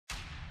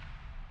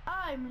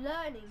I'm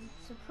learning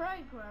to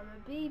program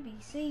a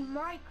BBC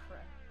Micro.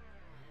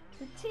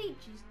 The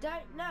teachers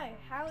don't know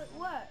how it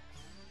works,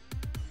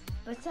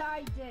 but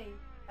I do,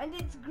 and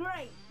it's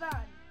great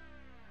fun.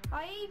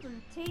 I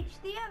even teach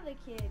the other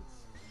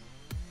kids.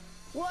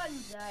 One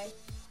day,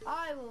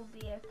 I will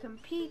be a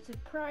computer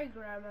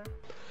programmer.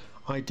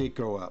 I did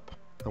grow up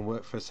and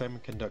work for a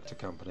semiconductor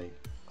company,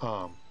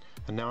 ARM,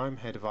 and now I'm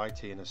head of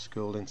IT in a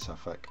school in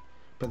Suffolk.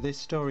 But this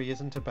story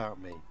isn't about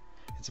me,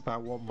 it's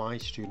about what my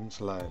students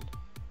learn.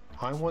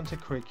 I want a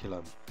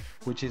curriculum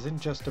which isn't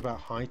just about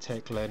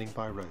high-tech learning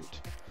by rote.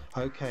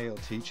 Okay, it'll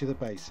teach you the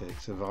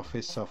basics of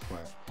Office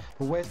software,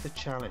 but where's the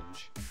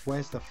challenge?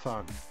 Where's the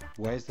fun?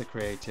 Where's the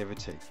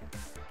creativity?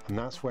 And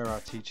that's where our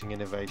teaching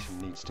innovation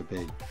needs to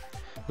be.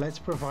 Let's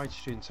provide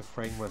students a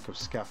framework of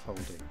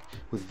scaffolding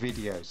with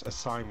videos,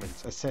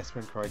 assignments,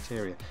 assessment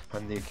criteria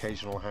and the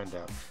occasional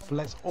handout. But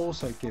let's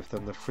also give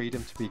them the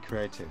freedom to be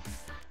creative.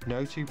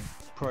 No two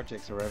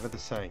projects are ever the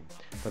same,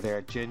 but they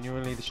are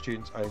genuinely the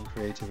student's own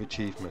creative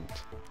achievement.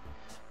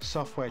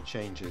 Software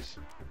changes,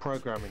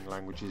 programming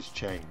languages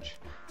change,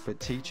 but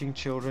teaching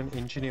children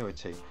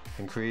ingenuity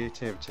and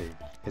creativity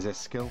is a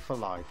skill for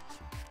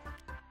life.